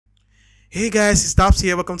Hey guys, it's Daps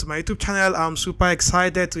here. Welcome to my YouTube channel. I'm super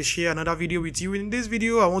excited to share another video with you. In this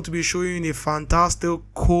video, I want to be showing you a fantastic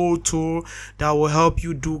cool tool that will help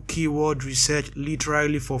you do keyword research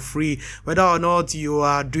literally for free. Whether or not you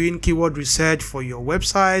are doing keyword research for your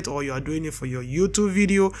website or you are doing it for your YouTube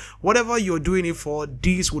video, whatever you're doing it for,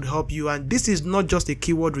 this would help you. And this is not just a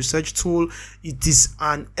keyword research tool, it is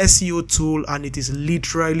an SEO tool and it is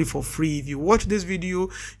literally for free. If you watch this video,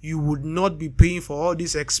 you would not be paying for all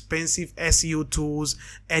these expensive SEO tools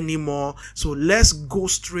anymore. So let's go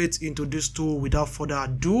straight into this tool without further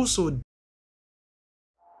ado. So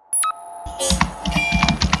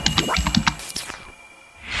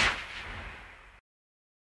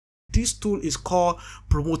this tool is called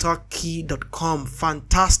promoterkey.com.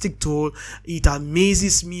 Fantastic tool. It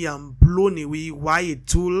amazes me. I'm blown away why a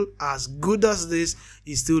tool as good as this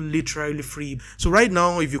is still literally free. So right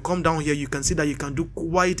now, if you come down here, you can see that you can do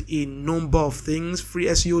quite a number of things. Free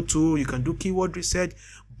SEO tool, you can do keyword research,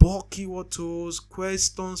 bulk keyword tools,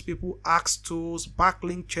 questions people ask tools,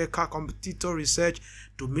 backlink checker, competitor research,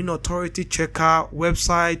 domain authority checker,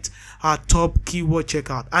 website top keyword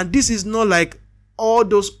checker. And this is not like all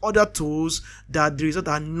those other tools that the results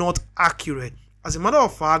are not accurate. As a matter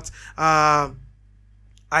of fact,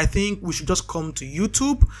 I think we should just come to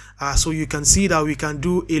YouTube so you can see that we can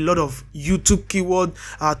do a lot of YouTube keyword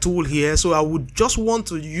tool here. So I would just want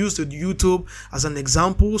to use the YouTube as an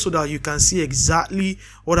example so that you can see exactly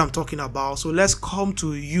what I'm talking about. So let's come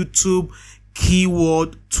to YouTube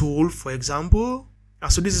keyword tool, for example.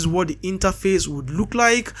 So this is what the interface would look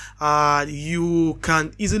like. You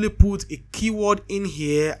can easily put a keyword in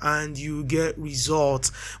here and you get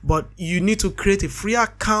results, but you need to create a free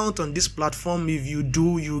account on this platform. If you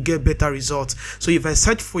do, you get better results. So if I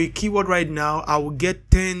search for a keyword right now, I will get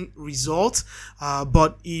 10 results,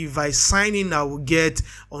 but if I sign in, I will get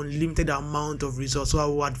unlimited amount of results. So I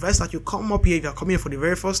will advise that you come up here. If you're coming here for the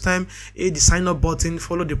very first time, hit the sign up button,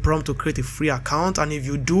 follow the prompt to create a free account, and if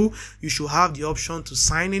you do, you should have the option to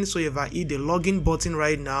sign in. So if I hit the login button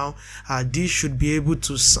right now, this should be able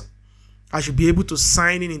to I should be able to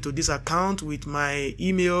sign in into this account with my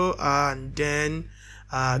email and then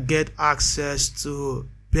get access to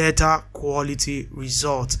better quality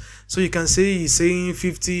results. So you can see he's saying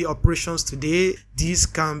 50 operations today. This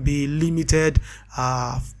can be limited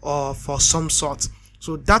or for some sort.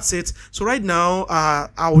 So that's it. So right now,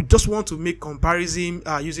 I would just want to make comparison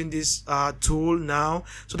using this tool now,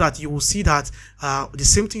 so that you will see that the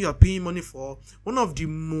same thing you are paying money for. One of the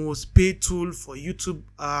most paid tool for YouTube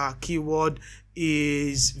keyword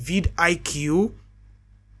is vidIQ.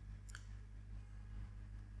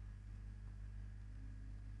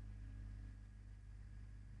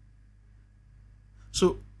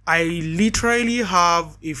 So I literally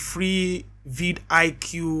have a free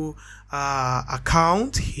vidIQ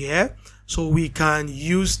account here, so we can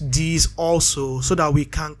use this also so that we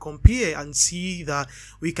can compare and see that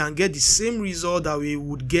we can get the same result that we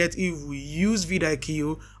would get if we use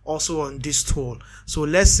vidIQ also on this tool. So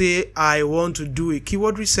let's say I want to do a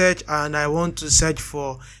keyword research and I want to search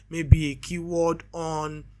for maybe a keyword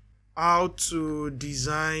on how to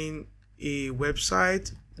design a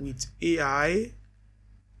website with AI.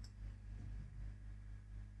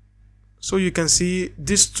 So you can see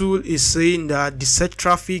this tool is saying that the search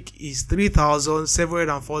traffic is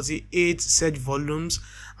 3,748 search volumes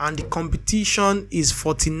and the competition is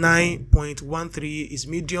 49.13, is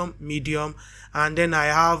medium, and then I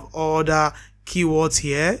have other keywords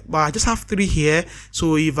here, but I just have 3 here.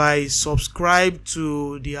 So if I subscribe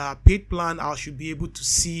to their paid plan, I should be able to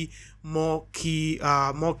see more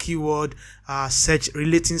keyword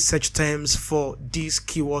relating search terms for this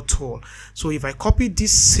keyword tool. So if I copy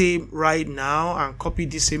this same right now and copy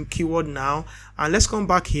this same keyword now, and let's come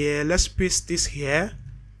back here, let's paste this here,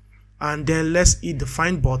 and then let's hit the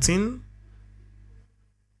find button.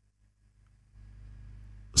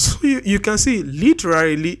 So you can see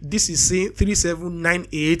literally this is saying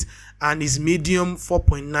 3798 and is medium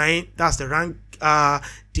 4.9. that's the rank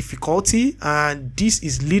difficulty, and this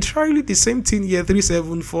is literally the same thing here,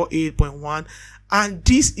 3748.1, and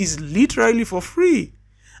this is literally for free.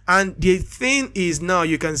 And the thing is, now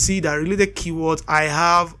you can see that related keywords, I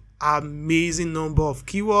have amazing number of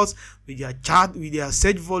keywords with their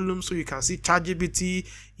search volume. So you can see ChatGPT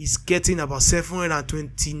is getting about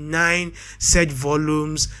 729 search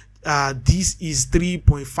volumes. This is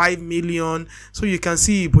 3.5 million. So you can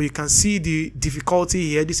see, but you can see the difficulty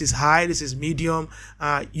here. This is high, this is medium.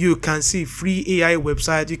 You can see free AI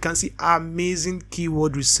website. You can see amazing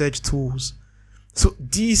keyword research tools. So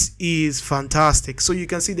this is fantastic. So you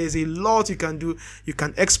can see there's a lot you can do. You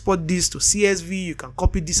can export this to CSV, you can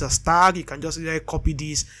copy this as tag, you can just copy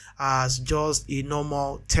this as just a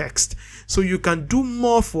normal text. So you can do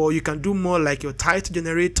more like your title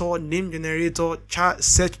generator, name generator,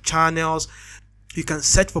 search channels. You can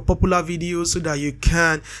search for popular videos so that you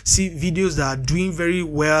can see videos that are doing very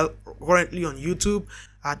well currently on YouTube.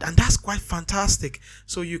 And that's quite fantastic.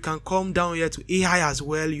 So you can come down here to AI as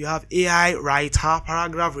well. You have AI writer,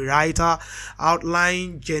 paragraph rewriter,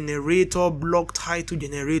 outline generator, blog title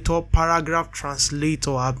generator, paragraph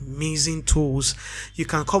translator. Amazing tools. You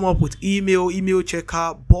can come up with email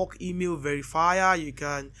checker, bulk email verifier. You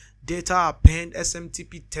can data append,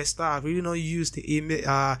 SMTP tester. I've really not used the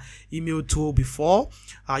email tool before.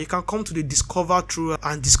 You can come to the discover through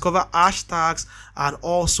and discover hashtags and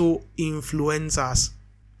also influencers.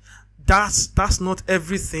 That's not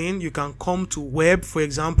everything. You can come to web, for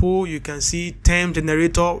example. You can see term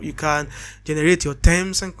generator. You can generate your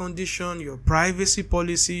terms and condition, your privacy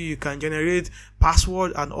policy. You can generate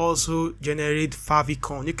password and also generate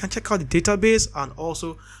favicon. You can check out the database and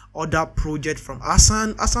also other project from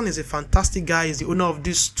Hassan. Hassan is a fantastic guy. He's the owner of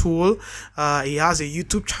this tool. He has a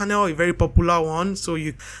YouTube channel, a very popular one. So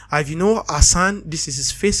if you know Hassan, this is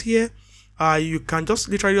his face here. You can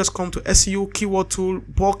literally just come to SEO keyword tool,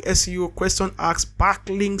 bulk SEO, question ask,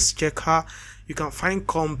 backlinks checker. You can find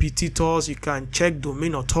competitors. You can check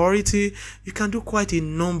domain authority. You can do quite a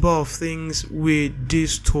number of things with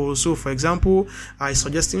this tool. So for example, I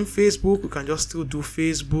suggesting Facebook. We can just still do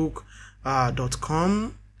facebook.com,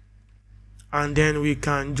 and then we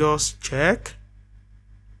can just check.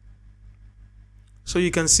 So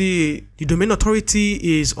you can see the domain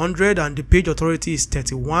authority is 100 and the page authority is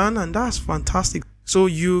 31, and that's fantastic. So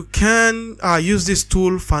you can use this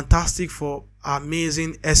tool fantastic for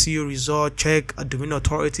amazing SEO result. Check a domain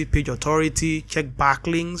authority, page authority, check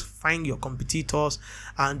backlinks, find your competitors,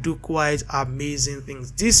 and do quite amazing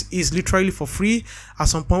things. This is literally for free. At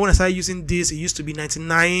some point when I started using this, it used to be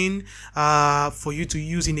 99 for you to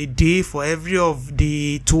use in a day for every of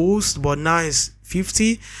the tools, but now it's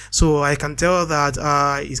 50. So I can tell that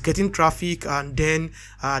it's getting traffic, and then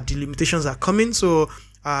the limitations are coming. So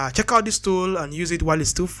check out this tool and use it while it's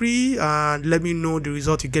still free, and let me know the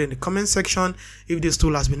result you get in the comment section. If this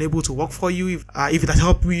tool has been able to work for you, if it has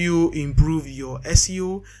helped you improve your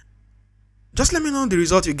SEO, just let me know the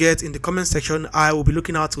result you get in the comment section. I will be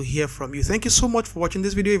looking out to hear from you. Thank you so much for watching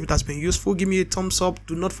this video. If it has been useful, give me a thumbs up.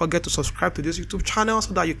 Do not forget to subscribe to this YouTube channel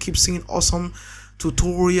so that you keep seeing awesome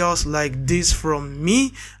tutorials like this from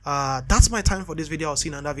me. That's my time for this video. I'll see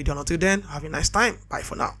you in another video. Until then, have a nice time. Bye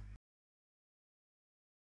for now.